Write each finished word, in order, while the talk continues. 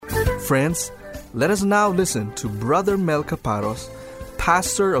Friends, let us now listen to Brother Mel Caparos,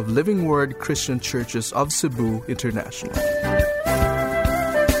 pastor of Living Word Christian Churches of Cebu International.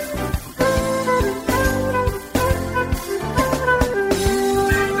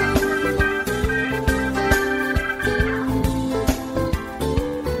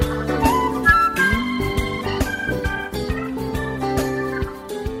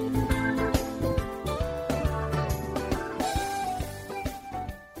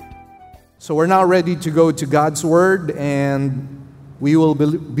 So we're now ready to go to God's Word, and we will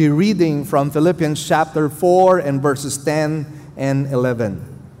be reading from Philippians chapter 4 and verses 10 and 11.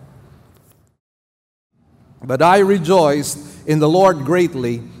 But I rejoiced in the Lord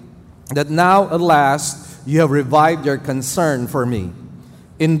greatly that now at last you have revived your concern for me.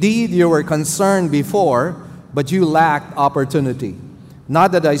 Indeed, you were concerned before, but you lacked opportunity.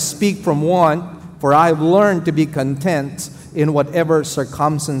 Not that I speak from want, for I have learned to be content in whatever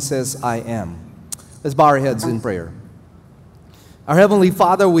circumstances I am. Let's bow our heads in prayer. Our Heavenly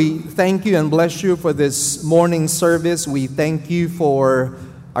Father, we thank you and bless you for this morning service. We thank you for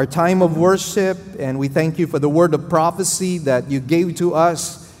our time of worship, and we thank you for the word of prophecy that you gave to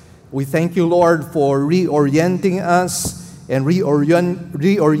us. We thank you, Lord, for reorienting us and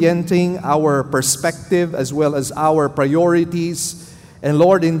reorienting our perspective as well as our priorities. And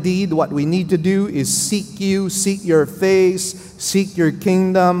Lord, indeed, what we need to do is seek you, seek your face, seek your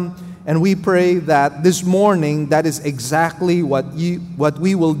kingdom. And we pray that this morning, that is exactly what we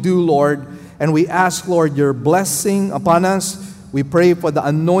will do, Lord. And we ask, Lord, your blessing upon us. We pray for the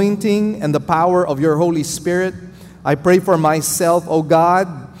anointing and the power of your Holy Spirit. I pray for myself, O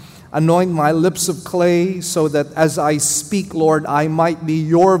God. Anoint my lips of clay so that as I speak, Lord, I might be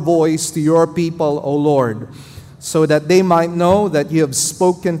your voice to your people, O Lord, so that they might know that you have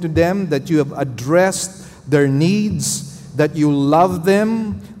spoken to them, that you have addressed their needs, that you love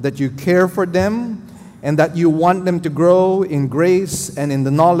them, that you care for them, and that you want them to grow in grace and in the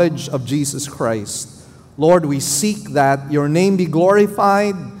knowledge of Jesus Christ. Lord, we seek that your name be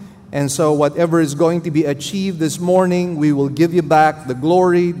glorified, and so whatever is going to be achieved this morning, we will give you back the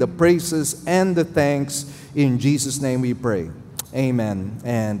glory, the praises, and the thanks. In Jesus' name we pray. Amen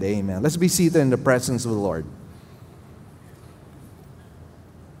and amen. Let's be seated in the presence of the Lord.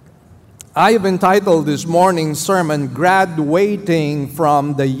 I have entitled this morning's sermon, Graduating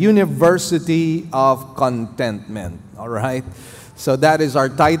from the University of Contentment. All right? So that is our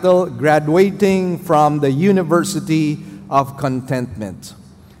title, Graduating from the University of Contentment.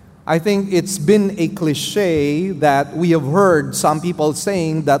 I think it's been a cliche that we have heard some people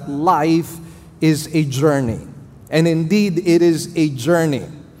saying that life is a journey. And indeed, it is a journey.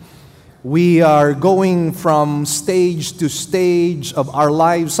 We are going from stage to stage of our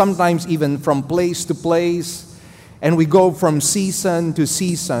lives, sometimes even from place to place, and we go from season to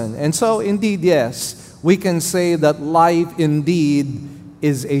season. And so, indeed, yes, we can say that life indeed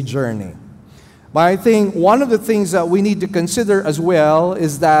is a journey. But I think one of the things that we need to consider as well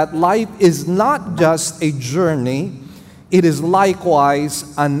is that life is not just a journey, it is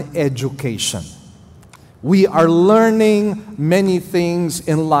likewise an education. We are learning many things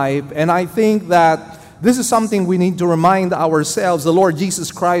in life, and I think that this is something we need to remind ourselves. The Lord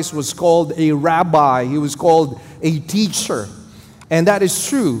Jesus Christ was called a rabbi. He was called a teacher, and that is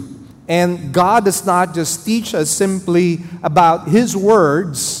true. And God does not just teach us simply about His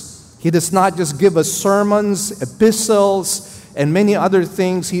words. He does not just give us sermons, epistles, and many other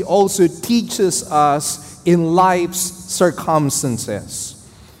things. He also teaches us in life's circumstances.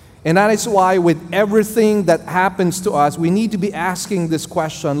 And that is why with everything that happens to us, we need to be asking this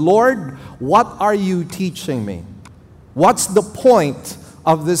question, Lord, what are you teaching me? What's the point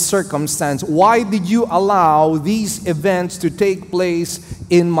of this circumstance? Why did you allow these events to take place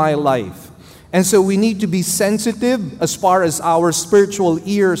in my life? And so we need to be sensitive as far as our spiritual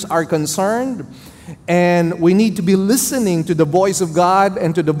ears are concerned. And we need to be listening to the voice of God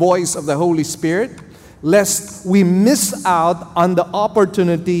and to the voice of the Holy Spirit, lest we miss out on the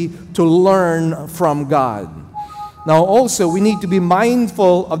opportunity to learn from God. Now also, we need to be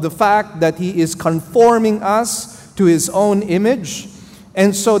mindful of the fact that He is conforming us to His own image.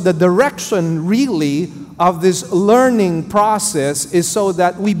 And so the direction really of this learning process is so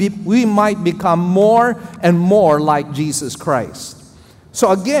that we might become more and more like Jesus Christ. So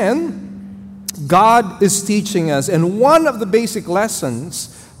again, God is teaching us, and one of the basic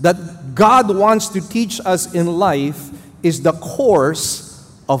lessons that God wants to teach us in life is the course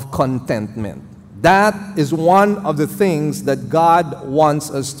of contentment. That is one of the things that God wants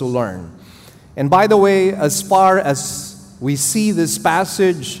us to learn. And by the way, as far as we see this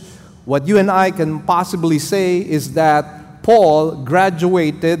passage, what you and I can possibly say is that Paul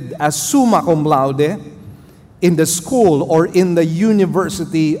graduated as summa cum laude in the school or in the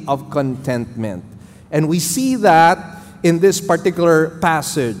University of Contentment. And we see that in this particular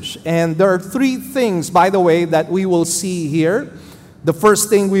passage. And there are three things, by the way, that we will see here. The first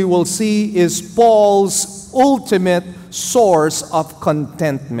thing we will see is Paul's ultimate source of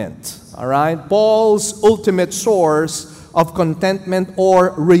contentment. All right? Paul's ultimate source of contentment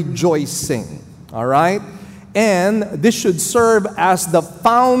or rejoicing. All right? And this should serve as the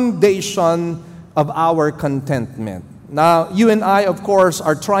foundation of our contentment. Now, you and I, of course,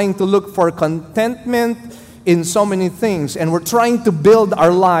 are trying to look for contentment in so many things, and we're trying to build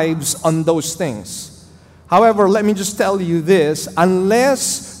our lives on those things. However, let me just tell you this,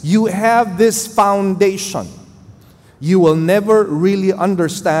 unless you have this foundation, you will never really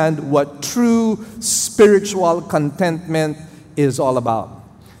understand what true spiritual contentment is all about.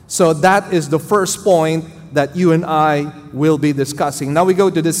 So that is the first point that you and I will be discussing. Now we go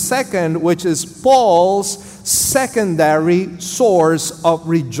to the second, which is Paul's secondary source of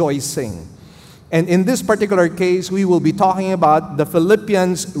rejoicing. And in this particular case, we will be talking about the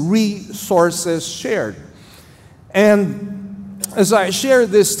Philippians resources shared. And as I share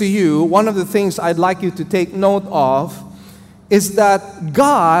this to you, one of the things I'd like you to take note of is that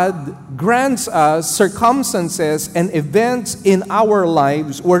God grants us circumstances and events in our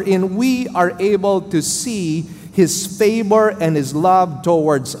lives wherein we are able to see His favor and His love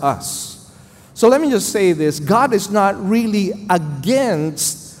towards us. So let me just say this, God is not really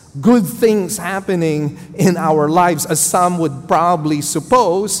against good things happening in our lives, as some would probably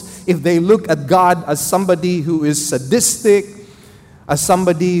suppose if they look at God as somebody who is sadistic, as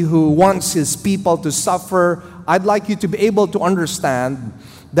somebody who wants His people to suffer. I'd like you to be able to understand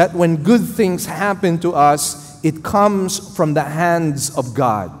that when good things happen to us, it comes from the hands of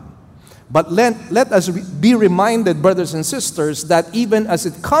God. But let us be reminded, brothers and sisters, that even as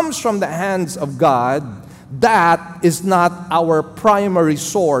it comes from the hands of God, that is not our primary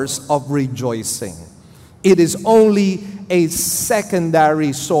source of rejoicing. It is only a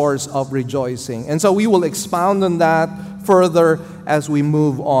secondary source of rejoicing. And so we will expound on that further as we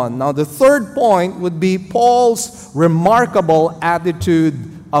move on. Now, the third point would be Paul's remarkable attitude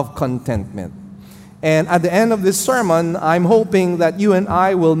of contentment. And at the end of this sermon, I'm hoping that you and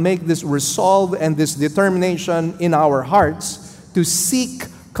I will make this resolve and this determination in our hearts to seek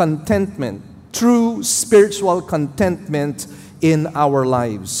contentment, true spiritual contentment in our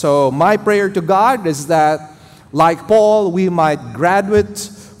lives. So my prayer to God is that, like Paul, we might graduate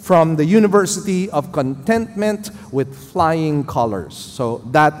from the University of Contentment with flying colors. So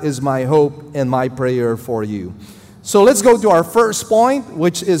that is my hope and my prayer for you. So let's go to our first point,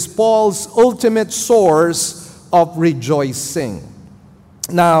 which is Paul's ultimate source of rejoicing.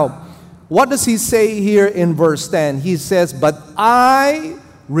 Now, what does he say here in verse 10? He says, "But I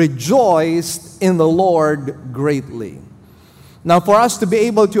rejoiced in the Lord greatly." Now, for us to be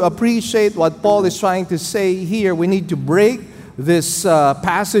able to appreciate what Paul is trying to say here, we need to break this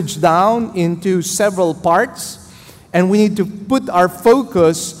passage down into several parts, and we need to put our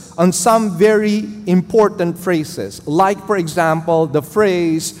focus on some very important phrases, like, for example, the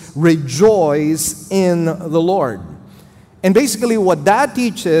phrase, rejoice in the Lord. And basically what that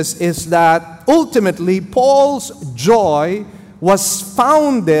teaches is that ultimately Paul's joy was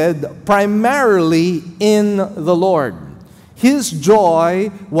founded primarily in the Lord. His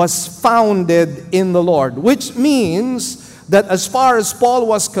joy was founded in the Lord, which means that as far as Paul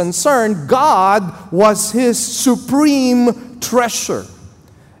was concerned, God was his supreme treasure.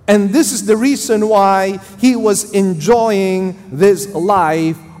 And this is the reason why he was enjoying this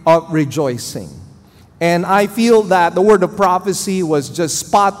life of rejoicing. And I feel that the word of prophecy was just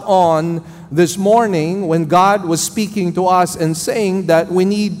spot on this morning when God was speaking to us and saying that we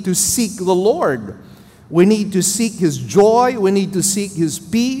need to seek the Lord. We need to seek His joy. We need to seek His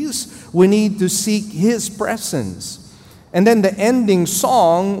peace. We need to seek His presence. And then the ending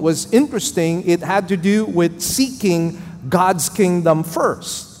song was interesting. It had to do with seeking God's kingdom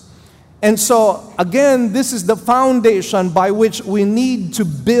first. And so, again, this is the foundation by which we need to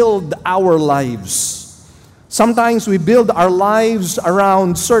build our lives. Sometimes we build our lives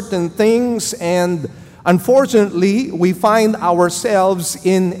around certain things, and unfortunately, we find ourselves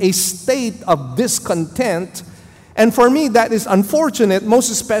in a state of discontent. And for me, that is unfortunate,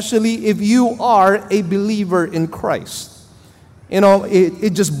 most especially if you are a believer in Christ. You know, it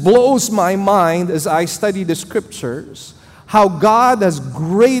just blows my mind as I study the scriptures how God has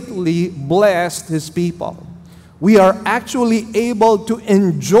greatly blessed His people. We are actually able to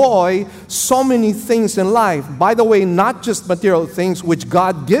enjoy so many things in life. By the way, not just material things, which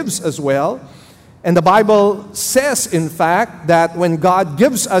God gives as well. And the Bible says, in fact, that when God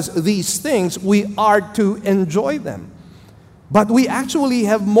gives us these things, we are to enjoy them. But we actually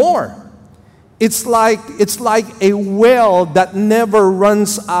have more. It's like a well that never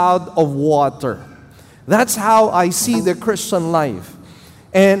runs out of water. That's how I see the Christian life.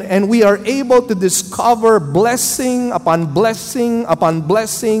 And we are able to discover blessing upon blessing upon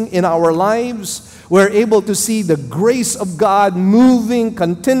blessing in our lives. We're able to see the grace of God moving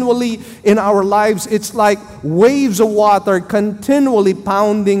continually in our lives. It's like waves of water continually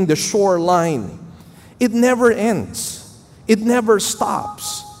pounding the shoreline. It never ends. It never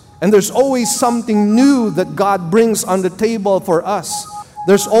stops. And there's always something new that God brings on the table for us.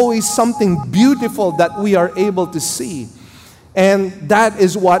 There's always something beautiful that we are able to see. And that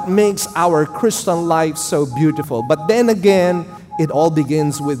is what makes our Christian life so beautiful. But then again, it all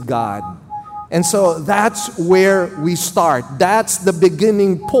begins with God. And so that's where we start. That's the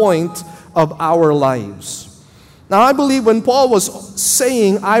beginning point of our lives. Now, I believe when Paul was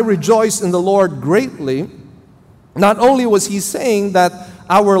saying, I rejoice in the Lord greatly, not only was he saying that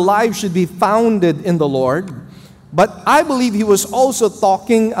our lives should be founded in the Lord, but I believe he was also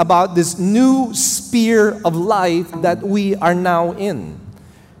talking about this new sphere of life that we are now in.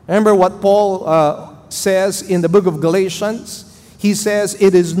 Remember what Paul says in the book of Galatians? He says,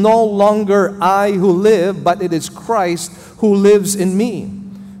 it is no longer I who live, but it is Christ who lives in me.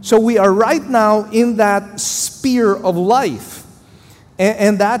 So we are right now in that sphere of life.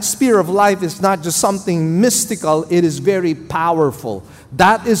 And that sphere of life is not just something mystical, it is very powerful.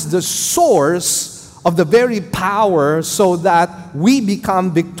 That is the source of the very power so that we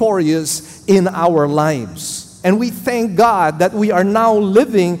become victorious in our lives. And we thank God that we are now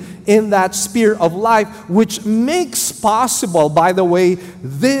living in that sphere of life, which makes possible, by the way,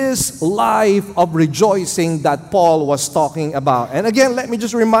 this life of rejoicing that Paul was talking about. And again, let me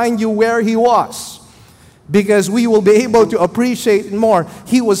just remind you where he was, because we will be able to appreciate it more.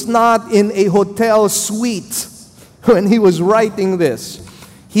 He was not in a hotel suite when he was writing this.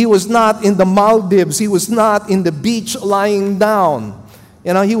 He was not in the Maldives. He was not in the beach lying down.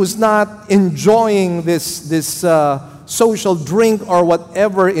 He was not enjoying this social drink or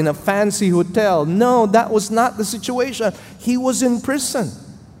whatever in a fancy hotel. No, that was not the situation. He was in prison.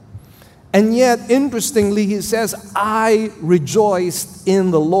 And yet, interestingly, he says, I rejoiced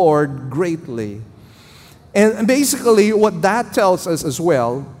in the Lord greatly. And basically, what that tells us as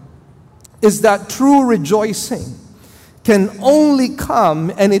well is that true rejoicing can only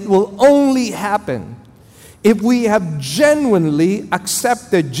come and it will only happen if we have genuinely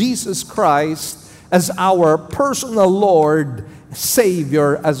accepted Jesus Christ as our personal Lord,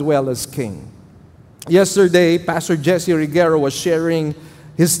 Savior, as well as King. Yesterday, Pastor Jesse Riguero was sharing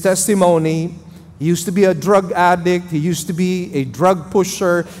his testimony. He used to be a drug addict. He used to be a drug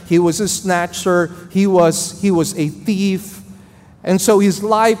pusher. He was a snatcher. He was a thief. And so his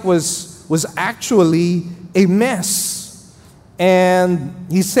life was actually a mess. And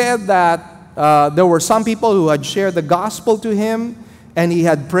he said that there were some people who had shared the gospel to him, and he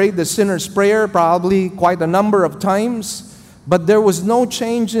had prayed the sinner's prayer probably quite a number of times, but there was no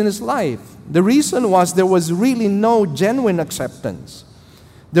change in his life. The reason was there was really no genuine acceptance.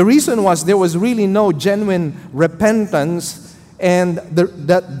 The reason was there was really no genuine repentance, and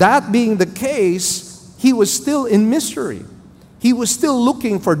that being the case, he was still in misery. He was still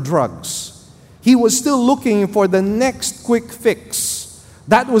looking for drugs. He was still looking for the next quick fix.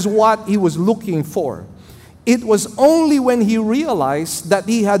 That was what he was looking for. It was only when he realized that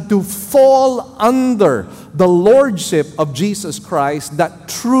he had to fall under the lordship of Jesus Christ that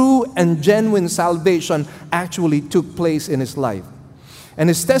true and genuine salvation actually took place in his life. And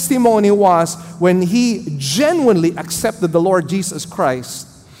his testimony was when he genuinely accepted the Lord Jesus Christ,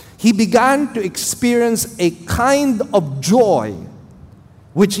 he began to experience a kind of joy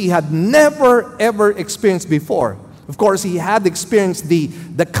which he had never ever experienced before. Of course, he had experienced the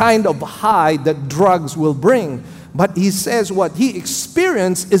kind of high that drugs will bring. But he says what he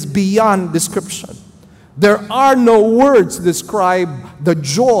experienced is beyond description. There are no words to describe the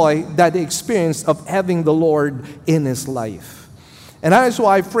joy that he experienced of having the Lord in his life. And that is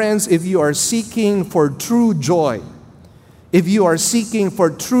why, friends, if you are seeking for true joy, if you are seeking for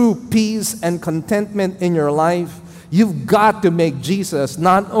true peace and contentment in your life, you've got to make Jesus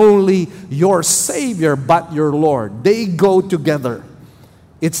not only your Savior, but your Lord. They go together.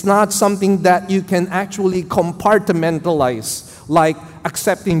 It's not something that you can actually compartmentalize, like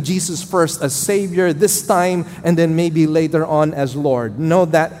accepting Jesus first as Savior this time, and then maybe later on as Lord. No,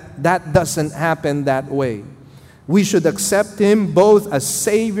 that doesn't happen that way. We should accept Him both as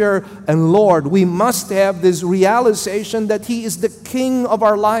Savior and Lord. We must have this realization that He is the King of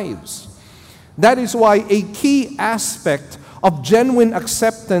our lives. That is why a key aspect of genuine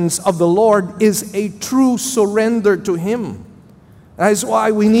acceptance of the Lord is a true surrender to Him. That is why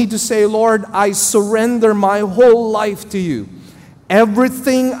we need to say, Lord, I surrender my whole life to you.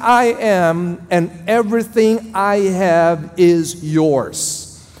 Everything I am and everything I have is yours.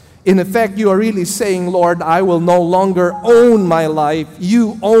 In effect, you are really saying, Lord, I will no longer own my life.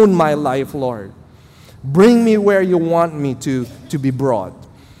 You own my life, Lord. Bring me where you want me to be brought.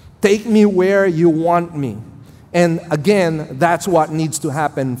 Take me where you want me. And again, that's what needs to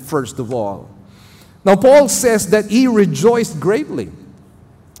happen first of all. Now, Paul says that he rejoiced greatly.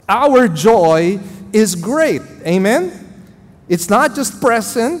 Our joy is great. Amen? It's not just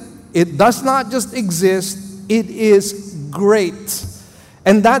present. It does not just exist. It is great.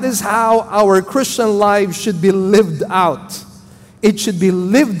 And that is how our Christian life should be lived out. It should be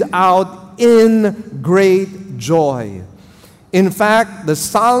lived out in great joy. In fact, the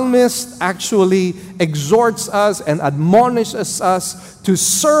psalmist actually exhorts us and admonishes us to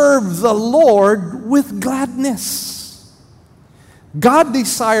serve the Lord with gladness. God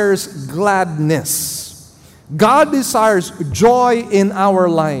desires gladness. God desires joy in our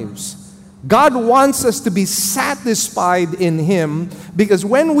lives. God wants us to be satisfied in Him, because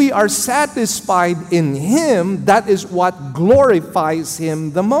when we are satisfied in Him, that is what glorifies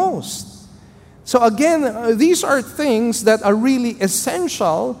Him the most. So again, these are things that are really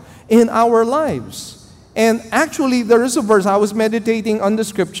essential in our lives. And actually, there is a verse, I was meditating on the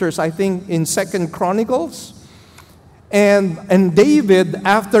scriptures, I think in 2 Chronicles. And David,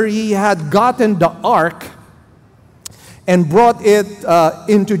 after he had gotten the ark and brought it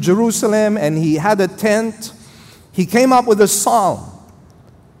into Jerusalem, and he had a tent, he came up with a psalm.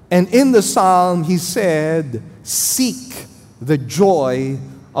 And in the psalm, he said, seek the joy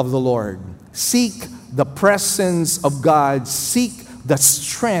of the Lord. Seek the presence of God. Seek the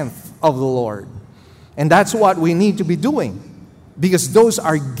strength of the Lord. And that's what we need to be doing, because those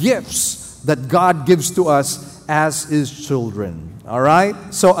are gifts that God gives to us as His children. All right?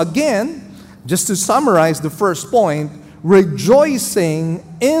 So again, just to summarize the first point, rejoicing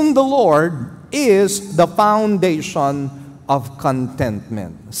in the Lord is the foundation of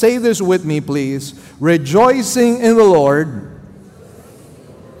contentment. Say this with me, please. Rejoicing in the Lord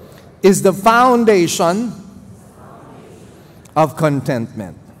is the foundation of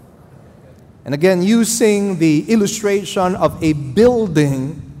contentment. And again, using the illustration of a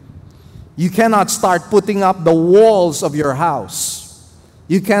building, you cannot start putting up the walls of your house.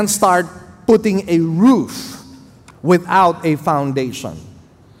 You can't start putting a roof without a foundation.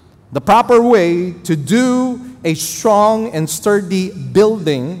 The proper way to do a strong and sturdy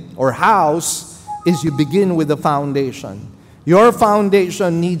building or house is you begin with the foundation. Your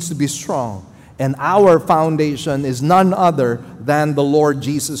foundation needs to be strong, and our foundation is none other than the Lord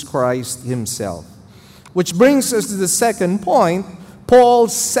Jesus Christ Himself. Which brings us to the second point,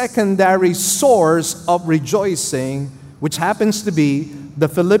 Paul's secondary source of rejoicing, which happens to be the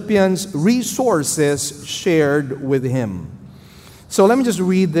Philippians' resources shared with him. So let me just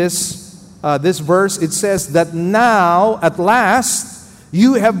read this verse. It says that now, at last,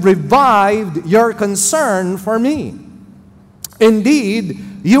 you have revived your concern for me. Indeed,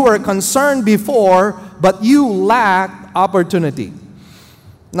 you were concerned before, but you lacked opportunity.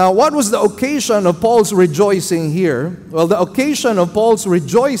 Now, what was the occasion of Paul's rejoicing here? Well, the occasion of Paul's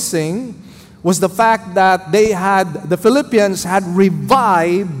rejoicing was the fact that the Philippians had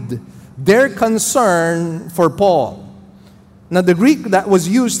revived their concern for Paul. Now, the Greek that was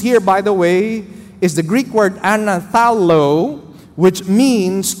used here, by the way, is the Greek word anathalo, which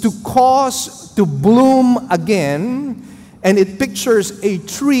means to cause to bloom again. And it pictures a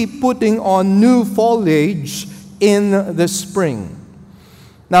tree putting on new foliage in the spring.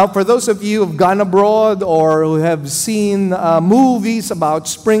 Now, for those of you who have gone abroad or who have seen movies about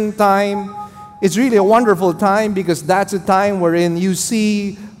springtime, it's really a wonderful time, because that's a time wherein you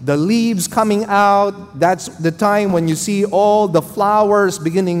see the leaves coming out. That's the time when you see all the flowers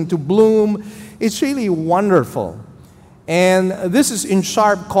beginning to bloom. It's really wonderful. And this is in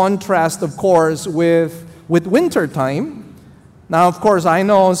sharp contrast, of course, with winter time. Now, of course, I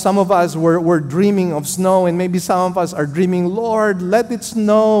know some of us were dreaming of snow, and maybe some of us are dreaming, Lord, let it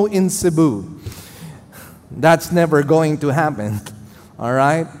snow in Cebu. That's never going to happen, all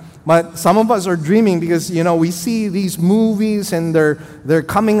right? But some of us are dreaming because, we see these movies, and they're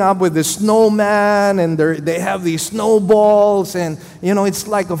coming up with the snowman, and they have these snowballs, and, it's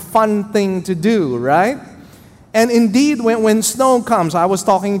like a fun thing to do, right? And indeed, when snow comes, I was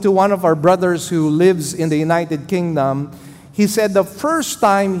talking to one of our brothers who lives in the United Kingdom. He said the first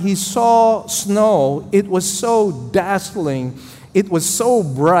time he saw snow, it was so dazzling, it was so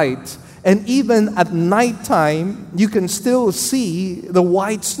bright, And even at nighttime, you can still see the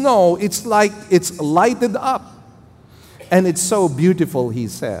white snow. It's like it's lighted up. And it's so beautiful, he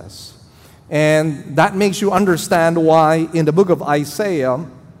says. And that makes you understand why in the book of Isaiah,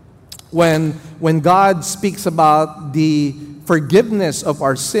 when God speaks about the forgiveness of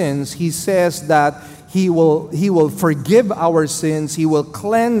our sins, he says that He will forgive our sins, He will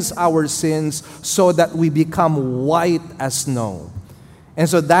cleanse our sins so that we become white as snow. And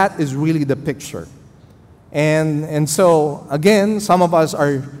so that is really the picture. And so, again, some of us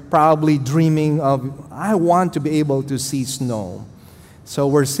are probably dreaming of, I want to be able to see snow. So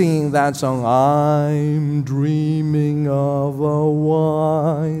we're singing that song, I'm dreaming of a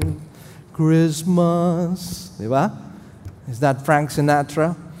white Christmas. Diba? Is that Frank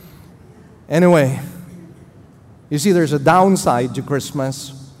Sinatra? Anyway, you see, there's a downside to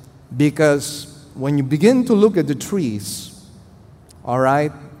Christmas because when you begin to look at the trees, all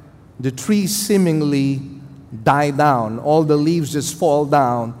right, the trees seemingly die down. All the leaves just fall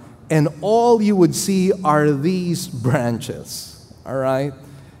down, and all you would see are these branches, all right?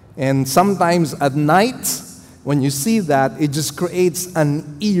 And sometimes at night, when you see that, it just creates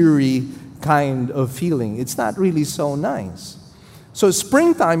an eerie kind of feeling. It's not really so nice. So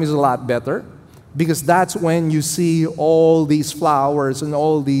springtime is a lot better because that's when you see all these flowers and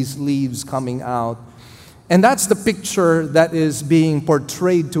all these leaves coming out. And that's the picture that is being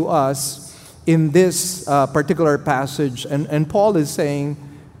portrayed to us in this particular passage. And Paul is saying,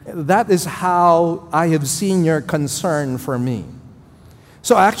 that is how I have seen your concern for me.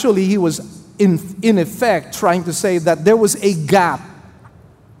 So actually, he was in effect trying to say that there was a gap.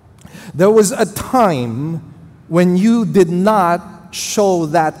 There was a time when you did not show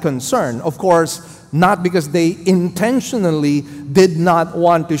that concern. Of course, not because they intentionally did not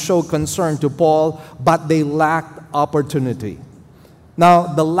want to show concern to Paul, but they lacked opportunity. Now,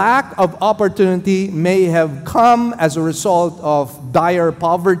 the lack of opportunity may have come as a result of dire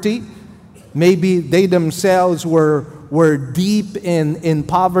poverty. Maybe they themselves were deep in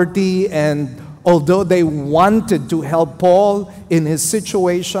poverty, and although they wanted to help Paul in his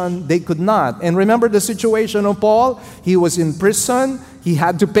situation, they could not. And remember the situation of Paul? He was in prison. He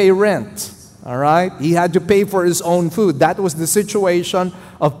had to pay rent. All right? He had to pay for his own food. That was the situation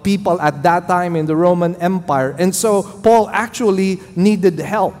of people at that time in the Roman Empire. And so Paul actually needed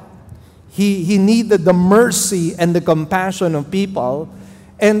help. He needed the mercy and the compassion of people.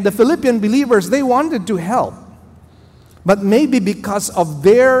 And the Philippian believers, they wanted to help. But maybe because of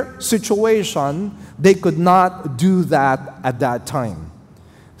their situation, they could not do that at that time.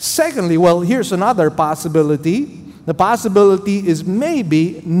 Secondly, well, here's another possibility. The possibility is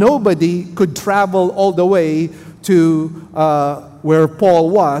maybe nobody could travel all the way to where Paul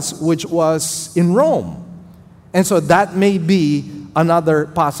was, which was in Rome. And so that may be another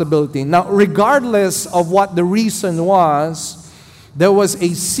possibility. Now, regardless of what the reason was, there was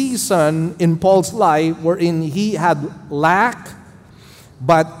a season in Paul's life wherein he had lack,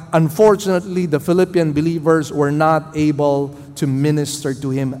 but unfortunately the Philippian believers were not able to minister to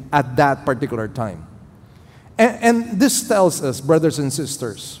him at that particular time. And this tells us, brothers and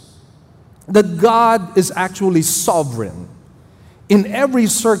sisters, that God is actually sovereign in every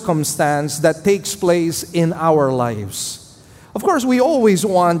circumstance that takes place in our lives. Of course, we always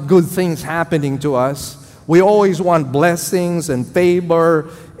want good things happening to us. We always want blessings and favor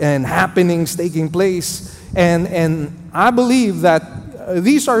and happenings taking place. And I believe that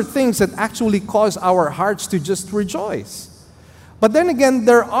these are things that actually cause our hearts to just rejoice. But then again,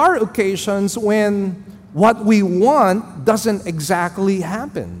 there are occasions when what we want doesn't exactly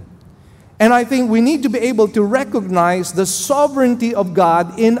happen. And I think we need to be able to recognize the sovereignty of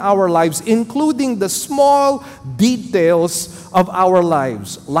God in our lives, including the small details of our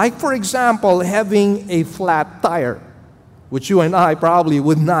lives. Like, for example, having a flat tire, which you and I probably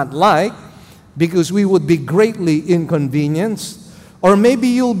would not like because we would be greatly inconvenienced. Or maybe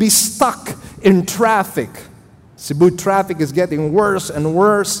you'll be stuck in traffic. Cebu traffic is getting worse and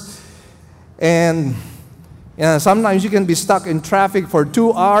worse. And sometimes you can be stuck in traffic for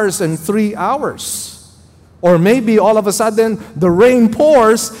 2 hours and 3 hours. Or maybe all of a sudden the rain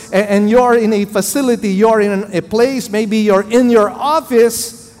pours and you're in a facility, you're in a place, maybe you're in your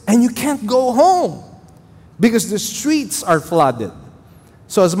office and you can't go home because the streets are flooded.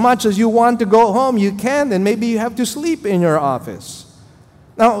 So as much as you want to go home, you can't, and maybe you have to sleep in your office.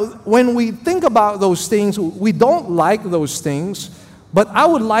 Now, when we think about those things, we don't like those things. But I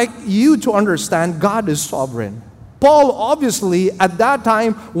would like you to understand God is sovereign. Paul obviously at that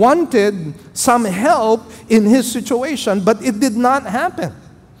time wanted some help in his situation, but it did not happen.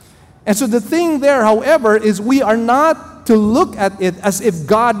 And so the thing there, however, is we are not not to look at it as if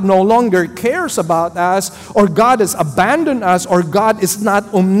God no longer cares about us, or God has abandoned us, or God is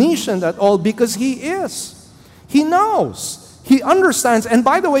not omniscient at all, because He is. He knows. He understands. And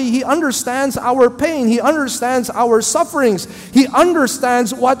by the way, He understands our pain. He understands our sufferings. He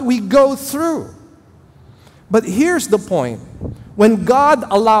understands what we go through. But here's the point. When God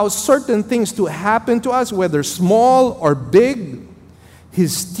allows certain things to happen to us, whether small or big,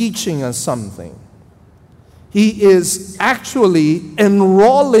 He's teaching us something. He is actually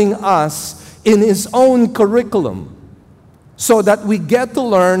enrolling us in His own curriculum so that we get to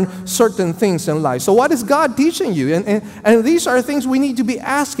learn certain things in life. So what is God teaching you? And these are things we need to be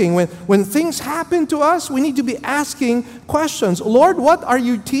asking. When things happen to us, we need to be asking questions. Lord, what are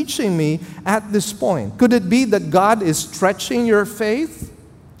you teaching me at this point? Could it be that God is stretching your faith?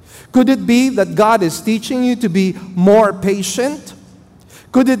 Could it be that God is teaching you to be more patient?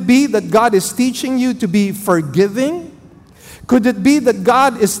 Could it be that God is teaching you to be forgiving? Could it be that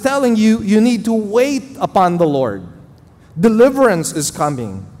God is telling you you need to wait upon the Lord? Deliverance is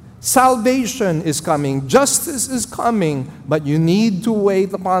coming. Salvation is coming. Justice is coming. But you need to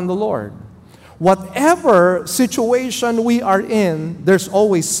wait upon the Lord. Whatever situation we are in, there's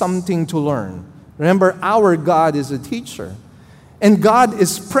always something to learn. Remember, our God is a teacher. And God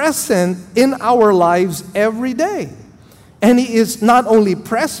is present in our lives every day. And He is not only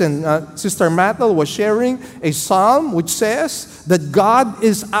present. Sister Mathel was sharing a psalm which says that God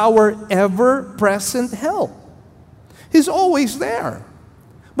is our ever-present help. He's always there.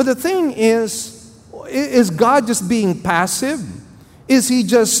 But the thing is God just being passive? Is He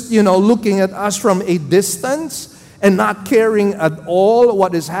just, looking at us from a distance and not caring at all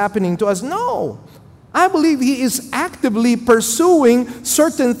what is happening to us? No. I believe He is actively pursuing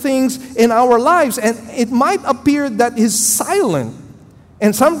certain things in our lives. And it might appear that He's silent.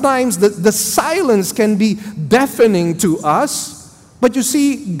 And sometimes the silence can be deafening to us. But you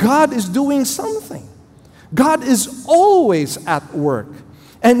see, God is doing something. God is always at work.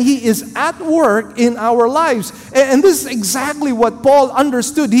 And He is at work in our lives. And this is exactly what Paul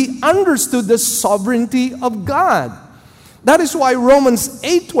understood. He understood the sovereignty of God. That is why Romans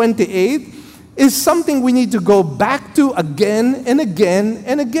 8:28 is something we need to go back to again and again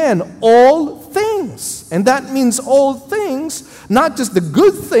and again. All things. And that means all things, not just the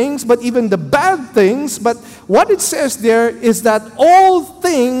good things, but even the bad things. But what it says there is that all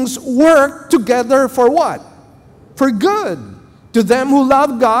things work together for what? For good. To them who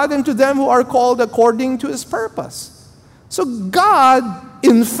love God and to them who are called according to His purpose. So God,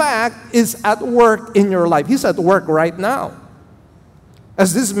 in fact, is at work in your life. He's at work right now.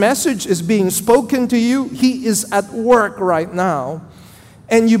 As this message is being spoken to you, He is at work right now.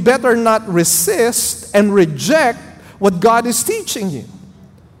 And you better not resist and reject what God is teaching you.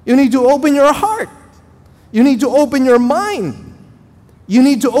 You need to open your heart. You need to open your mind. You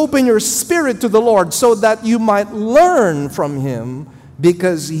need to open your spirit to the Lord so that you might learn from Him,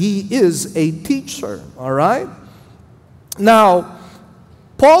 because He is a teacher. All right? Now,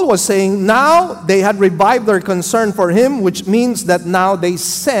 Paul was saying now they had revived their concern for Him, which means that now they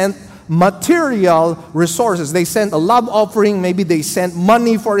sent material resources. They sent a love offering. Maybe they sent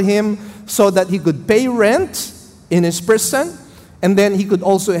money for Him so that He could pay rent in his prison. And then he could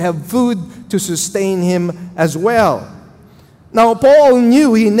also have food to sustain him as well. Now, Paul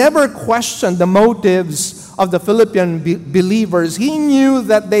knew, he never questioned the motives of the Philippian believers. He knew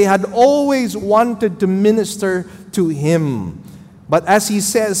that they had always wanted to minister to him. But as he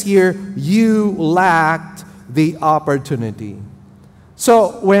says here, you lacked the opportunity.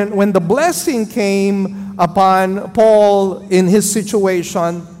 So when the blessing came upon Paul in his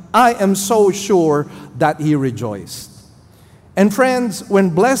situation, I am so sure that he rejoiced. And friends, when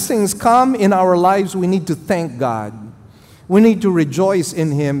blessings come in our lives, we need to thank God. We need to rejoice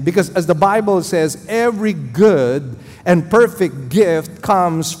in Him, because as the Bible says, every good and perfect gift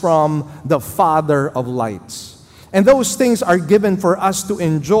comes from the Father of lights. And those things are given for us to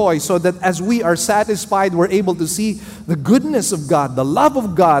enjoy, so that as we are satisfied, we're able to see the goodness of God, the love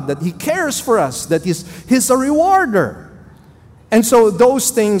of God, that He cares for us, that He's a rewarder. And so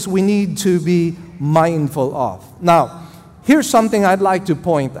those things we need to be mindful of. Now, here's something I'd like to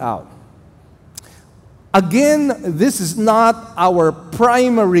point out. Again, this is not our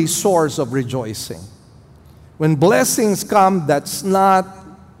primary source of rejoicing. When blessings come, that's not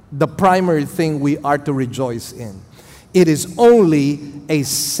the primary thing we are to rejoice in. It is only a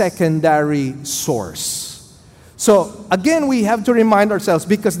secondary source. So, again, we have to remind ourselves,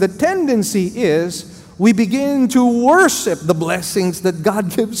 because the tendency is we begin to worship the blessings that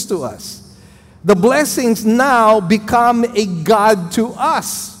God gives to us. The blessings now become a God to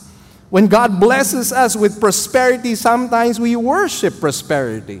us. When God blesses us with prosperity, sometimes we worship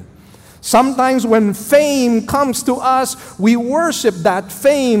prosperity. Sometimes when fame comes to us, we worship that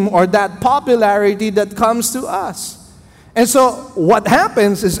fame or that popularity that comes to us. And so what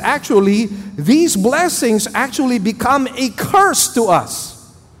happens is actually these blessings actually become a curse to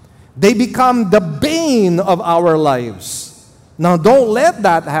us. They become the bane of our lives. Now don't let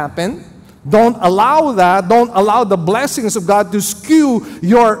that happen. Don't allow that. Don't allow the blessings of God to skew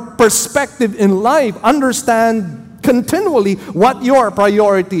your perspective in life. Understand continually what your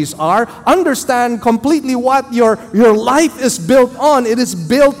priorities are. Understand completely what your life is built on. It is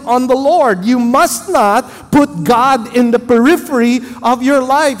built on the Lord. You must not put God in the periphery of your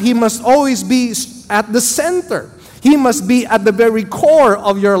life. He must always be at the center. He must be at the very core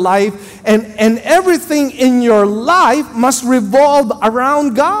of your life. And everything in your life must revolve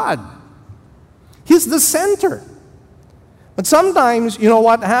around God. He's the center. But sometimes, you know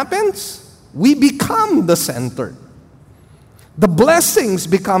what happens? We become the center. The blessings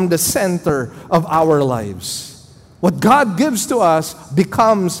become the center of our lives. What God gives to us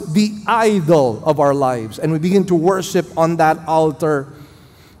becomes the idol of our lives. And we begin to worship on that altar.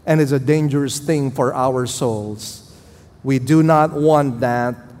 And it's a dangerous thing for our souls. We do not want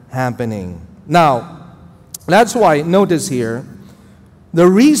that happening. Now, that's why, notice here, the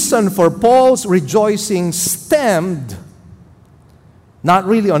reason for Paul's rejoicing stemmed not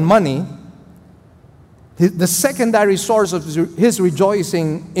really on money. The secondary source of his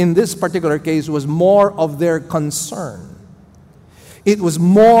rejoicing in this particular case was more of their concern. It was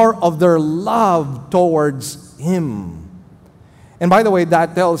more of their love towards him. And by the way,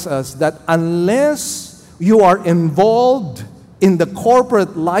 that tells us that unless you are involved in the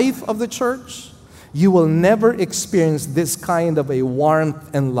corporate life of the church, you will never experience this kind of a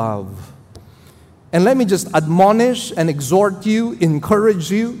warmth and love. And let me just admonish and exhort you, encourage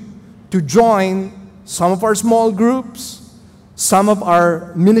you to join some of our small groups, some of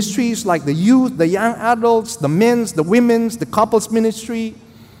our ministries like the youth, the young adults, the men's, the women's, the couples ministry.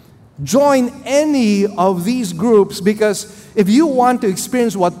 Join any of these groups, because if you want to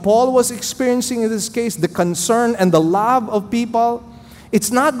experience what Paul was experiencing in this case, the concern and the love of people, it's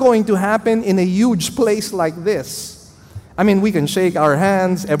not going to happen in a huge place like this. I mean, we can shake our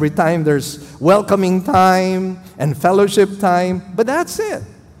hands every time there's welcoming time and fellowship time, but that's it.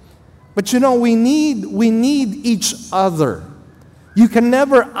 But you know, we need each other. You can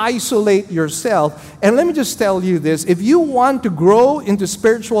never isolate yourself. And let me just tell you this. If you want to grow into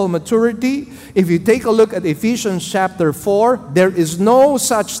spiritual maturity, if you take a look at Ephesians chapter 4, there is no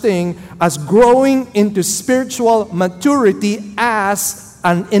such thing as growing into spiritual maturity as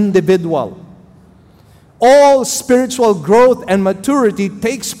an individual. All spiritual growth and maturity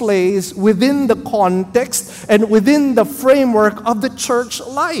takes place within the context and within the framework of the church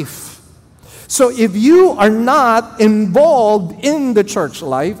life. So if you are not involved in the church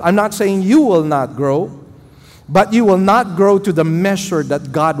life, I'm not saying you will not grow, but you will not grow to the measure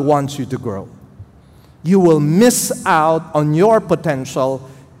that God wants you to grow. You will miss out on your potential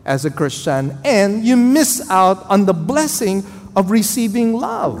as a Christian, and you miss out on the blessing of receiving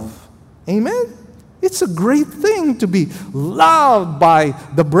love. Amen? It's a great thing to be loved by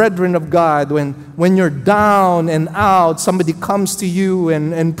the brethren of God. When you're down and out, somebody comes to you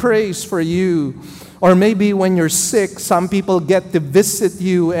and prays for you. Or maybe when you're sick, some people get to visit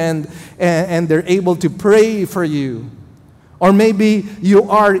you and they're able to pray for you. Or maybe you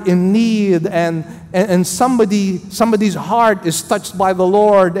are in need and somebody's heart is touched by the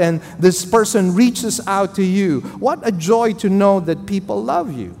Lord and this person reaches out to you. What a joy to know that people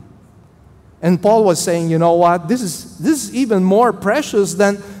love you. And Paul was saying, you know what? This is even more precious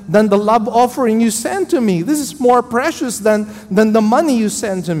than the love offering you sent to me. This is more precious than the money you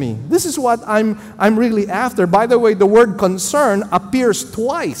sent to me. This is what I'm really after. By the way, the word concern appears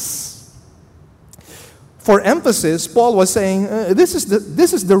twice. For emphasis, Paul was saying, this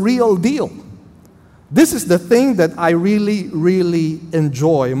is the real deal. This is the thing that I really, really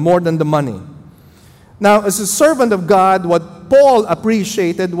enjoy more than the money. Now, as a servant of God, what Paul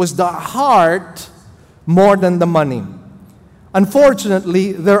appreciated was the heart more than the money.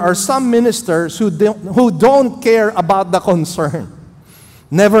 Unfortunately, there are some ministers who don't care about the concern.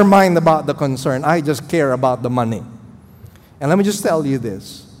 Never mind about the concern. I just care about the money. And let me just tell you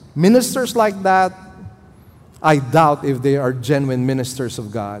this. Ministers like that, I doubt if they are genuine ministers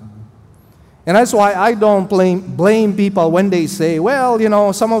of God. And that's why I don't blame people when they say, well, you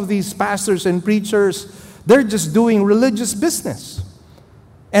know, some of these pastors and preachers, they're just doing religious business.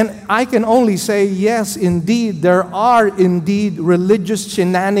 And I can only say, yes, indeed, there are indeed religious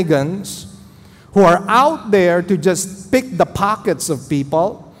shenanigans who are out there to just pick the pockets of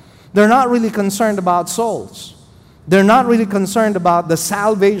people, They're not really concerned about souls. They're not really concerned about the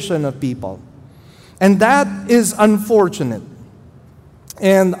salvation of people. And that is unfortunate.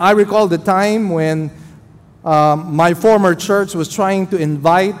 And I recall the time when my former church was trying to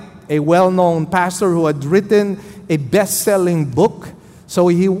invite a well-known pastor who had written a best-selling book. So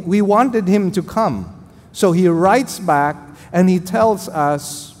we wanted him to come. So he writes back and he tells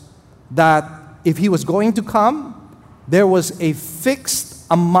us that if he was going to come, there was a fixed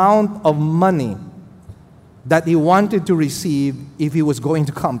amount of money that he wanted to receive if he was going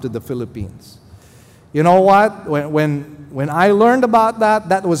to come to the Philippines. You know what? When I learned about that,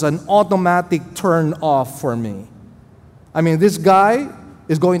 that was an automatic turn off for me. I mean, this guy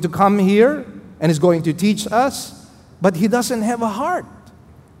is going to come here and is going to teach us, but he doesn't have a heart.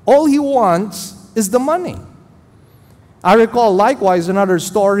 All he wants is the money. I recall likewise another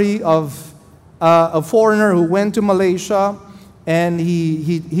story of a foreigner who went to Malaysia, and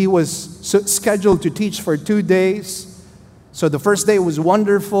he was scheduled to teach for 2 days. So the first day was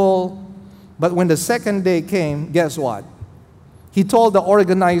wonderful, but when the second day came, guess what? He told the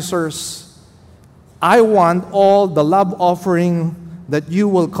organizers, I want all the love offering that you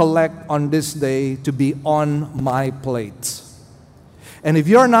will collect on this day to be on my plate. And if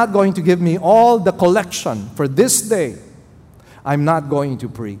you're not going to give me all the collection for this day, I'm not going to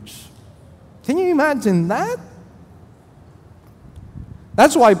preach. Can you imagine that?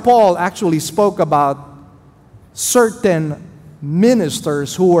 That's why Paul actually spoke about certain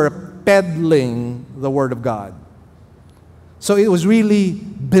ministers who were peddling the Word of God. So it was really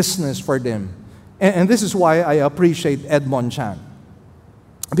business for them. And this is why I appreciate Edmond Chan.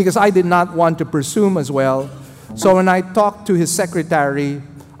 Because I did not want to presume as well. So when I talked to his secretary,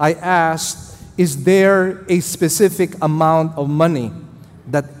 I asked, is there a specific amount of money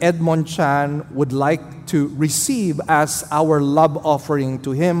that Edmond Chan would like to receive as our love offering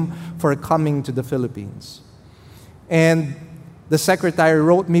to him for coming to the Philippines? And the secretary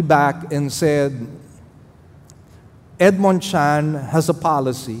wrote me back and said, Edmond Chan has a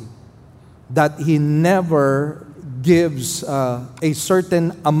policy that he never gives a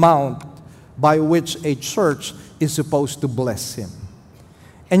certain amount by which a church is supposed to bless him.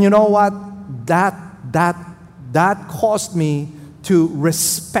 And you know what? That caused me to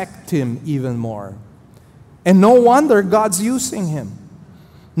respect him even more. And no wonder God's using him.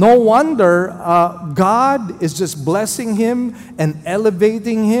 No wonder God is just blessing him and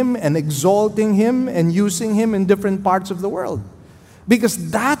elevating him and exalting him and using him in different parts of the world. Because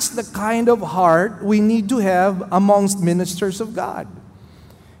that's the kind of heart we need to have amongst ministers of God.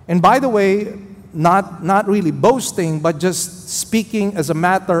 And by the way, not really boasting, but just speaking as a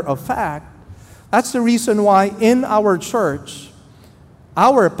matter of fact, that's the reason why in our church,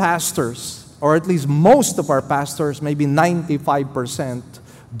 our pastors, or at least most of our pastors, maybe 95%,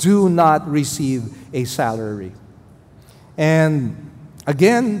 do not receive a salary. And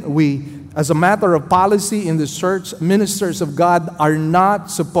again, we, as a matter of policy in the church, ministers of God are not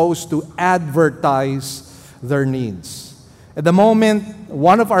supposed to advertise their needs. At the moment,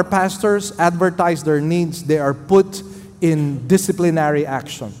 one of our pastors advertise their needs, they are put in disciplinary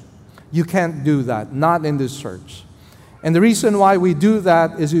action. You can't do that, not in this church. And the reason why we do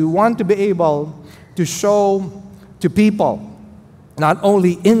that is we want to be able to show to people, not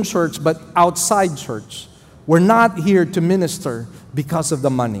only in church but outside church, we're not here to minister because of the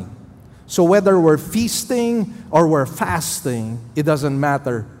money. So whether we're feasting or we're fasting, it doesn't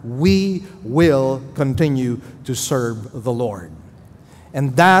matter. We will continue to serve the Lord.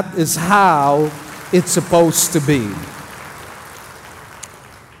 And that is how it's supposed to be.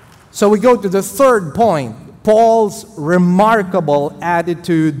 So we go to the third point, Paul's remarkable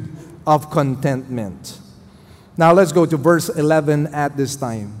attitude of contentment. Now let's go to verse 11 at this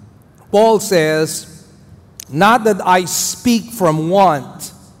time. Paul says, not that I speak from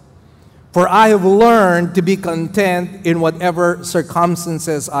want, for I have learned to be content in whatever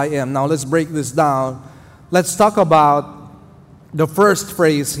circumstances I am. Now let's break this down. Let's talk about the first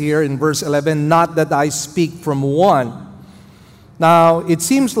phrase here in verse 11, not that I speak from want. Now, it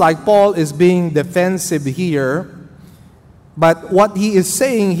seems like Paul is being defensive here, but what he is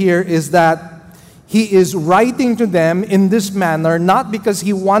saying here is that he is writing to them in this manner not because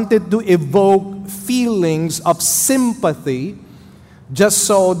he wanted to evoke feelings of sympathy just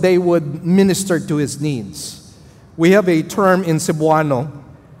so they would minister to his needs. We have a term in Cebuano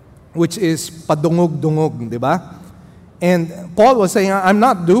which is padungog-dungog, di ba? And Paul was saying, I'm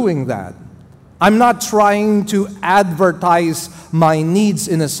not doing that. I'm not trying to advertise my needs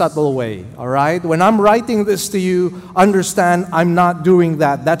in a subtle way, all right? When I'm writing this to you, understand I'm not doing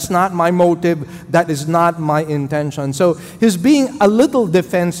that. That's not my motive. That is not my intention. So he's being a little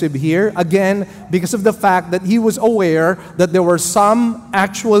defensive here, again, because of the fact that he was aware that there were some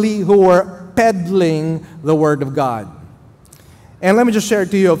actually who were peddling the Word of God. And let me just share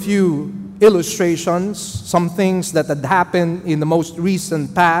to you a few illustrations, some things that had happened in the most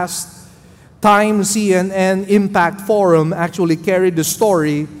recent past. Time, CNN, Impact Forum actually carried the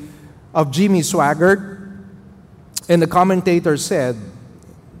story of Jimmy Swaggart. And the commentator said,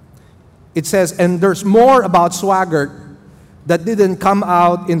 it says, and there's more about Swaggart that didn't come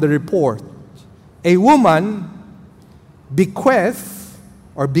out in the report. A woman bequeathed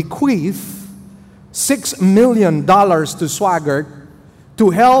 $6 million to Swaggart to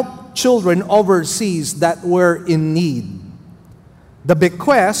help children overseas that were in need. The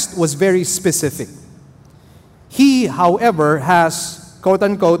bequest was very specific. He, however, has,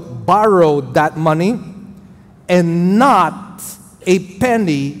 quote-unquote, borrowed that money, and not a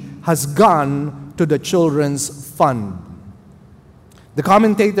penny has gone to the children's fund. The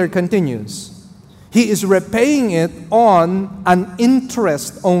commentator continues, he is repaying it on an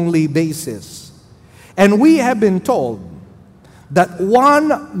interest-only basis. And we have been told that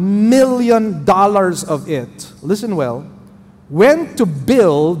 $1 million of it, listen well, went to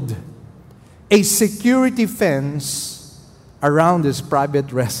build a security fence around his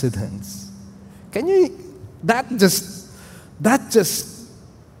private residence. Can you, that just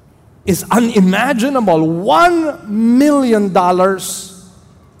is unimaginable. $1 million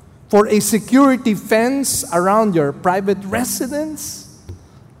for a security fence around your private residence?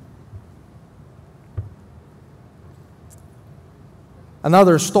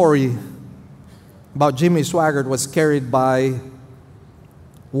 Another story about Jimmy Swaggart was carried by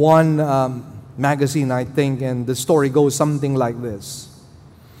one magazine, I think, and the story goes something like this.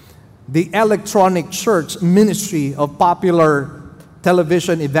 The electronic church ministry of popular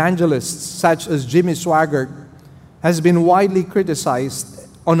television evangelists such as Jimmy Swaggart has been widely criticized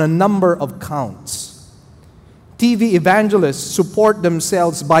on a number of counts. TV evangelists support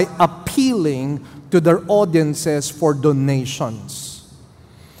themselves by appealing to their audiences for donations.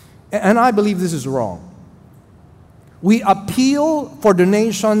 And I believe this is wrong. We appeal for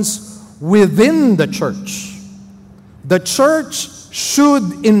donations within the church. The church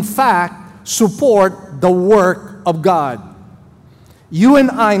should, in fact, support the work of God. You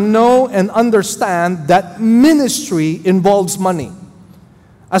and I know and understand that ministry involves money.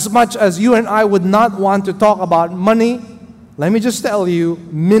 As much as you and I would not want to talk about money, let me just tell you,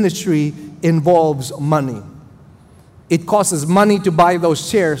 ministry involves money. It costs money to buy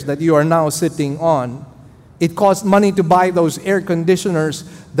those chairs that you are now sitting on. It costs money to buy those air conditioners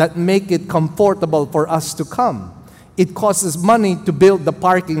that make it comfortable for us to come. It costs money to build the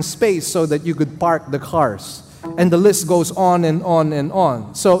parking space so that you could park the cars. And the list goes on and on and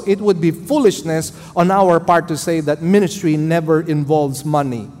on. So it would be foolishness on our part to say that ministry never involves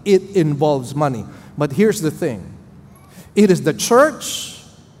money. It involves money. But here's the thing. It is the church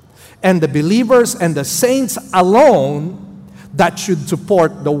and the believers and the saints alone that should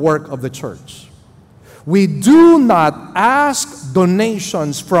support the work of the church. We do not ask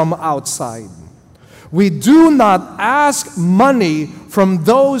donations from outside. We do not ask money from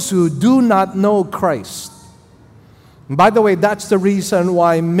those who do not know Christ. And by the way, that's the reason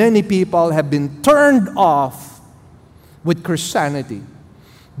why many people have been turned off with Christianity,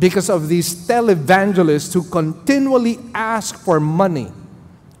 because of these televangelists who continually ask for money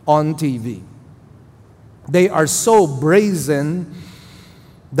on TV. They are so brazen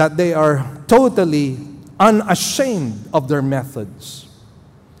that they are totally unashamed of their methods.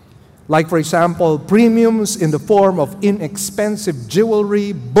 Like, for example, premiums in the form of inexpensive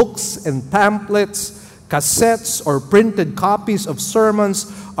jewelry, books and pamphlets, cassettes or printed copies of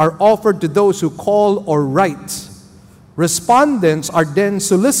sermons are offered to those who call or write. Respondents are then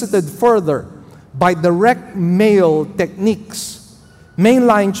solicited further by direct mail techniques.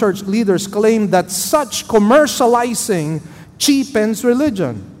 Mainline church leaders claim that such commercializing cheapens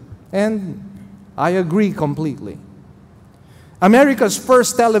religion. And I agree completely. America's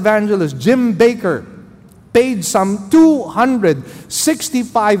first televangelist, Jim Baker, paid some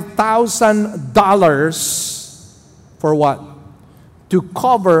 $265,000 for what? To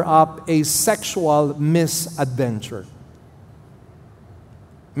cover up a sexual misadventure.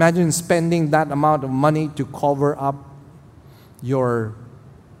 Imagine spending that amount of money to cover up your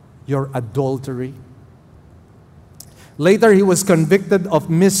adultery. Later, he was convicted of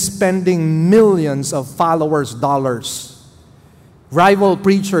misspending millions of followers' dollars. Rival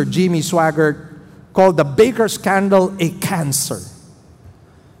preacher Jimmy Swaggart called the Baker scandal a cancer.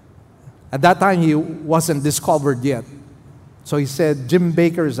 At that time, he wasn't discovered yet. So he said, Jim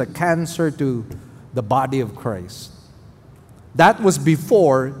Baker is a cancer to the body of Christ. That was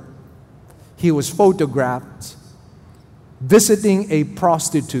before he was photographed visiting a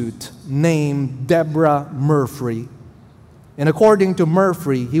prostitute named Deborah Murphy. And according to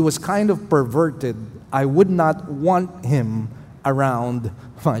Murphy, he was kind of perverted. I would not want him around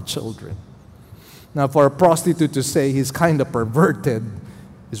my children. Now, for a prostitute to say he's kind of perverted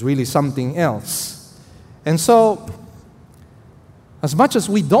is really something else. And so, as much as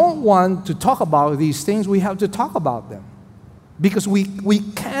we don't want to talk about these things, we have to talk about them. Because we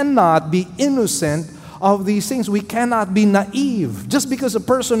cannot be innocent of these things. We cannot be naive. Just because a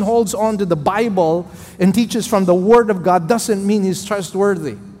person holds on to the Bible and teaches from the Word of God doesn't mean he's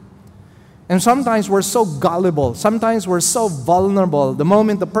trustworthy. And sometimes we're so gullible. Sometimes we're so vulnerable. The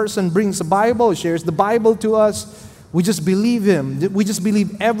moment the person brings the Bible, shares the Bible to us, we just believe him. We just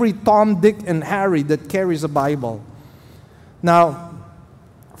believe every Tom, Dick, and Harry that carries a Bible. Now,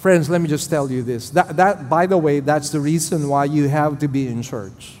 friends, let me just tell you this. That, by the way, that's the reason why you have to be in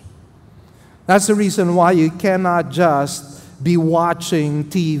church. That's the reason why you cannot just be watching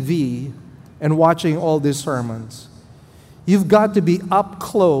TV and watching all these sermons. You've got to be up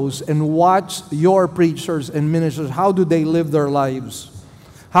close and watch your preachers and ministers. How do they live their lives?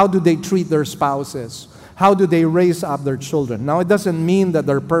 How do they treat their spouses? How do they raise up their children? Now, it doesn't mean that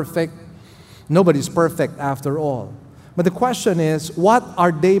they're perfect. Nobody's perfect after all. But the question is, what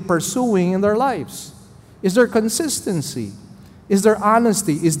are they pursuing in their lives? Is there consistency? Is there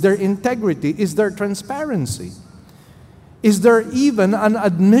honesty? Is there integrity? Is there transparency? Is there even an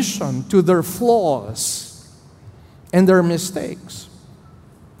admission to their flaws and their mistakes?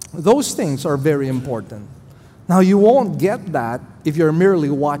 Those things are very important. Now, you won't get that if you're merely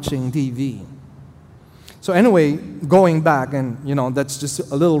watching TV. So anyway, going back, and that's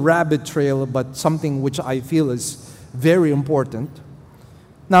just a little rabbit trail, but something which I feel is very important.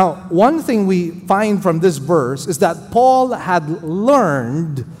 Now, one thing we find from this verse is that Paul had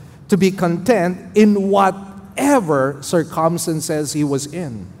learned to be content in whatever circumstances he was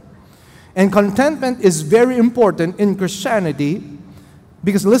in. And contentment is very important in Christianity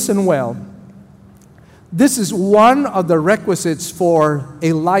because, listen well, this is one of the requisites for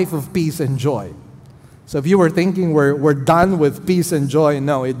a life of peace and joy. So if you were thinking we're done with peace and joy,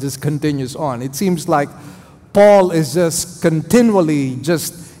 no, it just continues on. It seems like Paul is just continually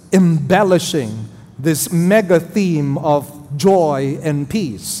just embellishing this mega theme of joy and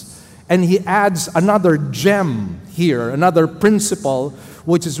peace. And he adds another gem here, another principle,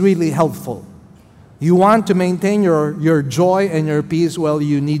 which is really helpful. You want to maintain your joy and your peace, well,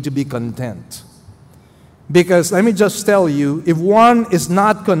 you need to be content. Because let me just tell you, if one is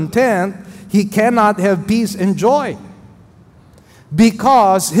not content, he cannot have peace and joy.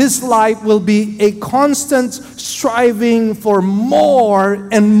 Because his life will be a constant striving for more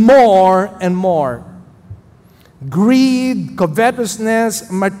and more and more. Greed, covetousness,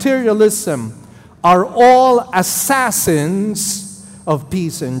 materialism are all assassins of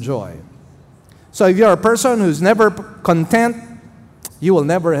peace and joy. So if you're a person who's never content, you will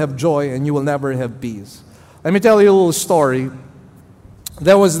never have joy and you will never have peace. Let me tell you a little story.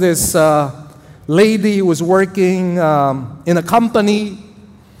 There was this lady who was working in a company,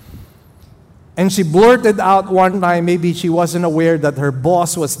 and she blurted out one time, maybe she wasn't aware that her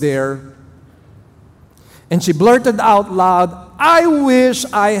boss was there, and she blurted out loud, "I wish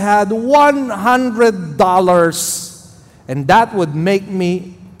I had $100, and that would make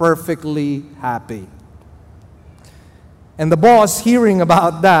me perfectly happy." And the boss, hearing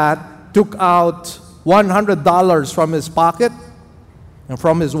about that, took out $100 from his pocket and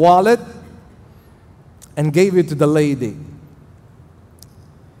from his wallet and gave it to the lady.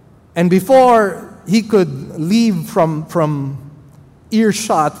 And before he could leave from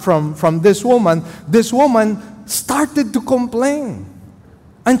earshot from this woman started to complain.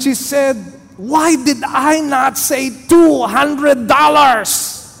 And she said, "Why did I not say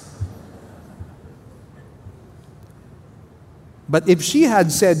 $200? But if she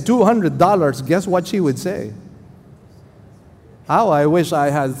had said $200, guess what she would say? "Oh, I wish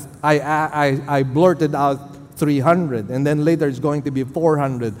I blurted out 300, and then later it's going to be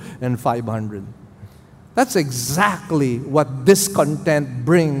 400 and 500. That's exactly what discontent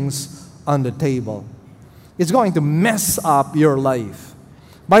brings on the table. It's going to mess up your life.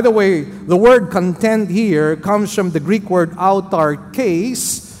 By the way, the word content here comes from the Greek word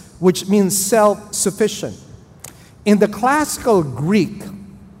autarkes, which means self-sufficient. In the classical Greek,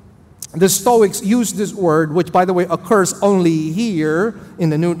 the Stoics use this word, which, by the way, occurs only here in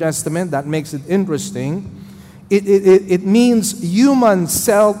the New Testament. That makes it interesting. It means human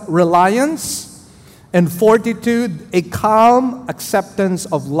self-reliance and fortitude, a calm acceptance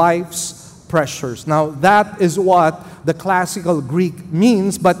of life's pressures. Now, that is what the classical Greek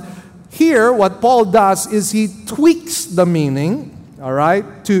means, but here, what Paul does is he tweaks the meaning, all right,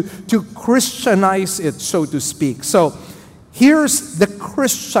 to Christianize it, so to speak. So, here's the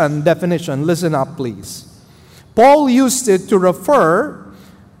Christian definition. Listen up, please. Paul used it to refer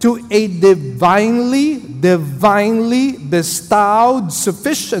to a divinely bestowed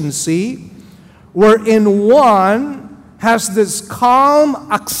sufficiency wherein one has this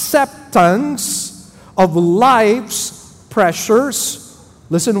calm acceptance of life's pressures.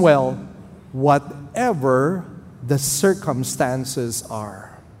 Listen well, whatever the circumstances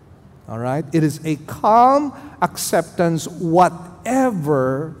are. All right? It is a calm acceptance,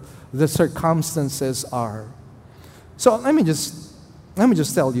 whatever the circumstances are. So let me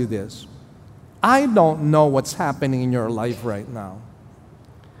just tell you this. I don't know what's happening in your life right now.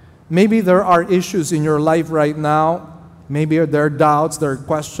 Maybe there are issues in your life right now. Maybe there are doubts, there are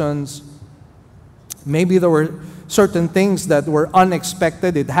questions. Maybe there were certain things that were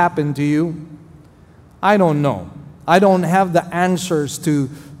unexpected. It happened to you. I don't know. I don't have the answers to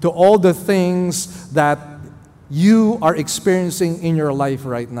all the things that you are experiencing in your life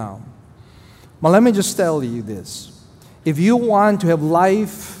right now. But let me just tell you this. If you want to have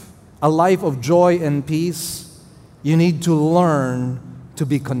a life of joy and peace, you need to learn to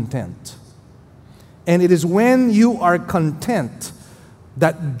be content. And it is when you are content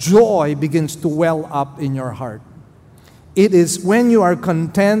that joy begins to well up in your heart. It is when you are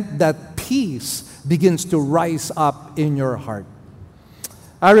content that peace begins to rise up in your heart.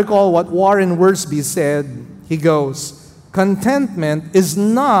 I recall what Warren Wiersbe said. He goes, contentment is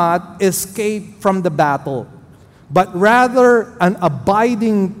not escape from the battle, but rather an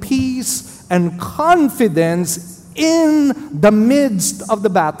abiding peace and confidence in the midst of the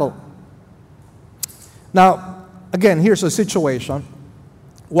battle. Now, again, here's a situation.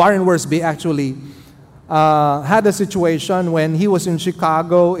 Warren Wiersbe actually had a situation when he was in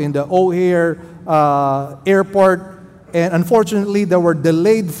Chicago in the O'Hare airport, and unfortunately there were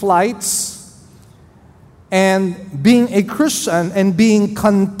delayed flights. And being a Christian and being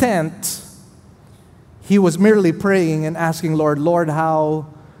content, he was merely praying and asking, Lord, how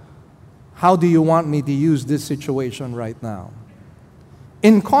do you want me to use this situation right now?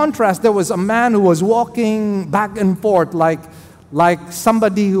 In contrast, there was a man who was walking back and forth like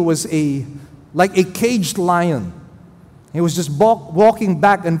somebody who was like a caged lion. He was just walking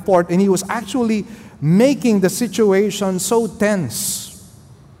back and forth, and he was actually making the situation so tense.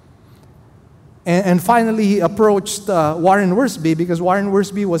 And finally, he approached Warren Wiersbe, because Warren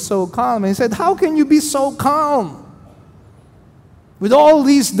Wiersbe was so calm. And he said, how can you be so calm? With all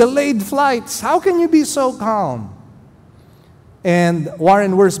these delayed flights, how can you be so calm? And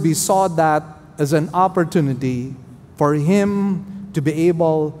Warren Wiersbe saw that as an opportunity for him to be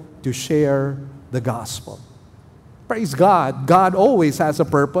able to share the gospel. Praise God. God always has a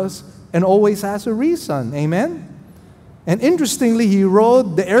purpose and always has a reason. Amen? And interestingly, he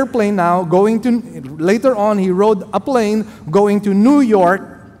rode the airplane now later on he rode a plane going to New York.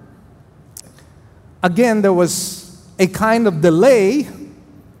 Again, there was a kind of delay,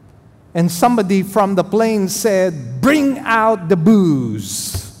 and somebody from the plane said, bring out the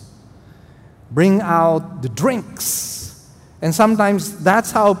booze. Bring out the drinks. And sometimes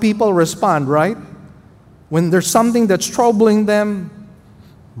that's how people respond, right? When there's something that's troubling them,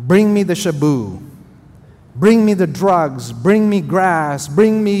 bring me the shabu. Bring me the drugs. Bring me grass.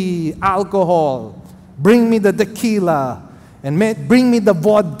 Bring me alcohol. Bring me the tequila. And bring me the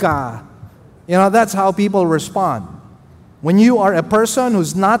vodka. You know, that's how people respond. When you are a person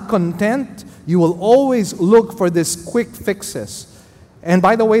who's not content, you will always look for these quick fixes. And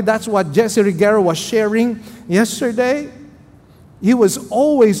by the way, that's what Jesse Riguero was sharing yesterday. He was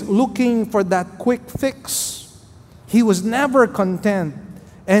always looking for that quick fix. He was never content.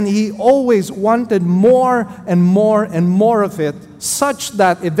 And he always wanted more and more and more of it, such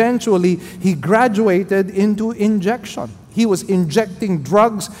that eventually he graduated into injection. He was injecting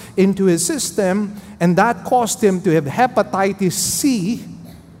drugs into his system, and that caused him to have hepatitis C,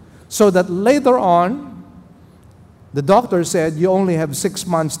 so that later on, the doctor said, you only have 6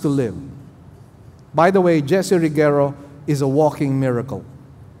 months to live. By the way, Jesse Riguero is a walking miracle.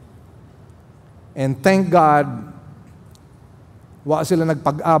 And thank God, wa sila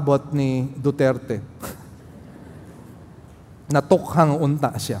nagpag-abot ni Duterte. Natukhang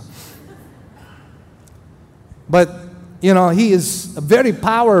unta siya. But he is a very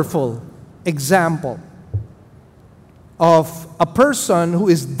powerful example of a person who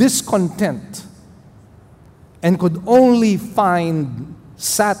is discontent and could only find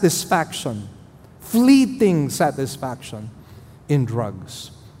satisfaction, fleeting satisfaction, in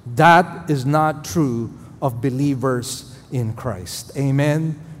drugs. That is not true of believers in Christ.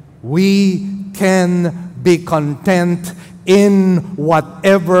 Amen? We can be content in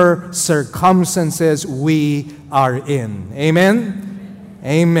whatever circumstances we are in. Amen?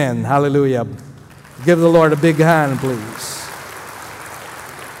 Amen. Hallelujah. Give the Lord a big hand, please.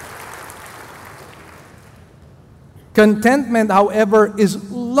 Contentment, however, is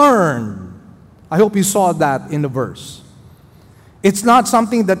learned. I hope you saw that in the verse. It's not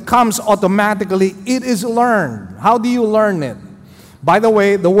something that comes automatically. It is learned. How do you learn it? By the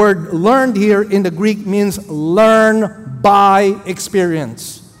way, the word learned here in the Greek means learn by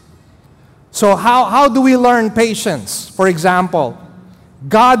experience. So how do we learn patience? For example,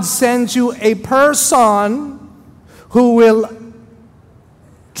 God sends you a person who will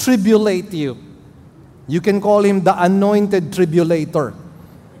tribulate you. You can call him the anointed tribulator.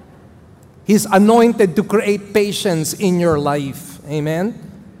 He's anointed to create patience in your life.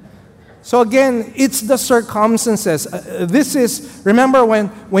 Amen? So again, it's the circumstances. Remember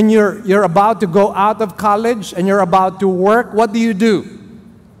when you're about to go out of college and you're about to work, what do?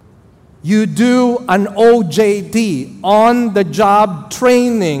 You do an OJT, on-the-job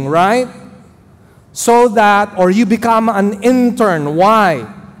training, right? Or you become an intern. Why?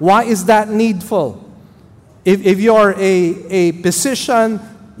 Why is that needful? If you're a physician,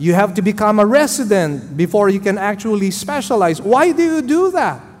 you have to become a resident before you can actually specialize. Why do you do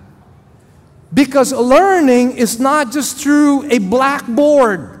that? Because learning is not just through a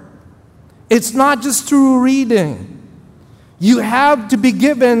blackboard. It's not just through reading. You have to be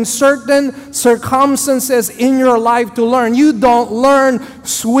given certain circumstances in your life to learn. You don't learn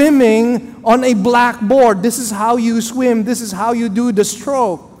swimming on a blackboard. This is how you swim. This is how you do the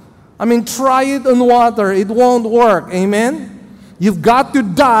stroke. Try it in water. It won't work. Amen? You've got to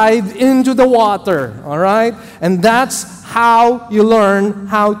dive into the water. All right? And that's how you learn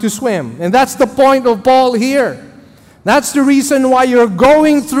how to swim. And that's the point of Paul here. That's the reason why you're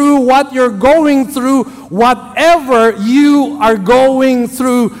going through what you're going through. Whatever you are going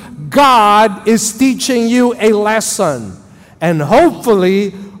through, God is teaching you a lesson. And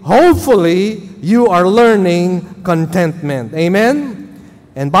hopefully, you are learning contentment. Amen?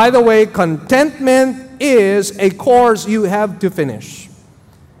 And by the way, contentment is a course you have to finish.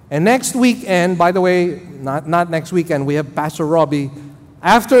 And next weekend, by the way, not next weekend, we have Pastor Robbie.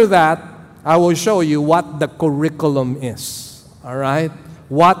 After that, I will show you what the curriculum is. All right?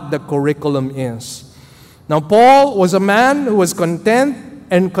 What the curriculum is. Now, Paul was a man who was content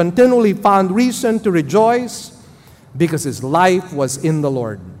and continually found reason to rejoice because his life was in the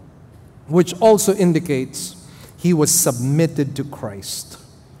Lord, which also indicates he was submitted to Christ.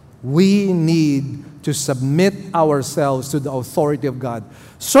 We need to submit ourselves to the authority of God.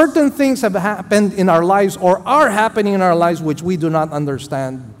 Certain things have happened in our lives or are happening in our lives which we do not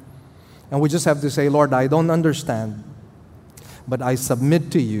understand. And we just have to say, Lord, I don't understand, but I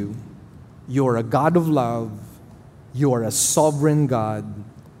submit to you. You are a God of love. You are a sovereign God.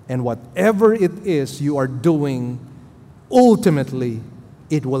 And whatever it is you are doing, ultimately,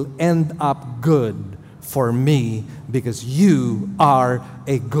 it will end up good for me because you are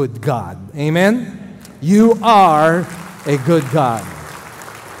a good God. Amen? You are a good God.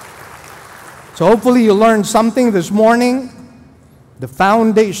 So hopefully you learned something this morning. The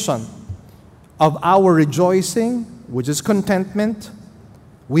foundation of our rejoicing, which is contentment.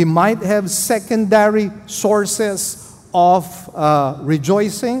 We might have secondary sources of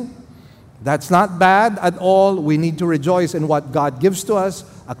rejoicing. That's not bad at all. We need to rejoice in what God gives to us,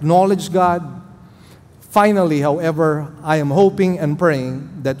 acknowledge God. Finally, however, I am hoping and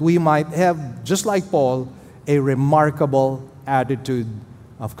praying that we might have, just like Paul, a remarkable attitude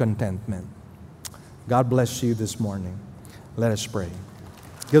of contentment. God bless you this morning. Let us pray.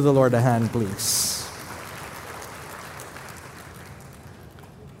 Give the Lord a hand, please.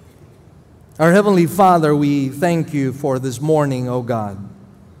 Our Heavenly Father, we thank you for this morning, O God.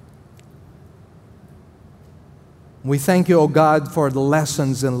 We thank you, O God, for the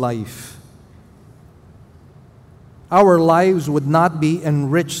lessons in life. Our lives would not be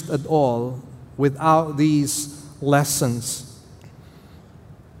enriched at all without these lessons.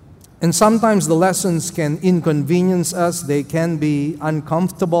 And sometimes the lessons can inconvenience us. They can be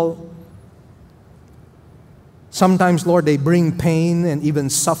uncomfortable. Sometimes, Lord, they bring pain and even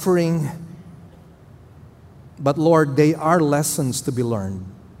suffering. But, Lord, they are lessons to be learned.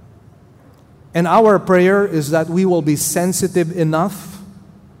 And our prayer is that we will be sensitive enough,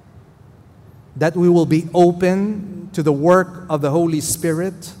 that we will be open to the work of the Holy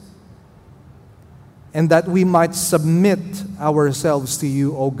Spirit, and that we might submit ourselves to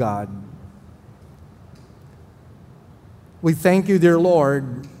you, O God. We thank you, dear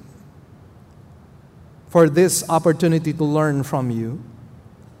Lord, for this opportunity to learn from you.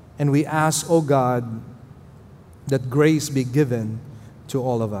 And we ask, O God, that grace be given to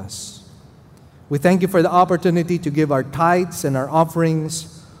all of us. We thank you for the opportunity to give our tithes and our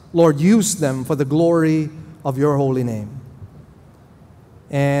offerings. Lord, use them for the glory of your holy name.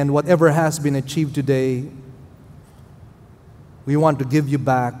 And whatever has been achieved today, we want to give you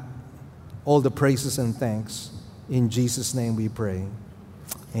back all the praises and thanks. In Jesus' name we pray.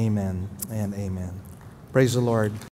 Amen and amen. Praise the Lord.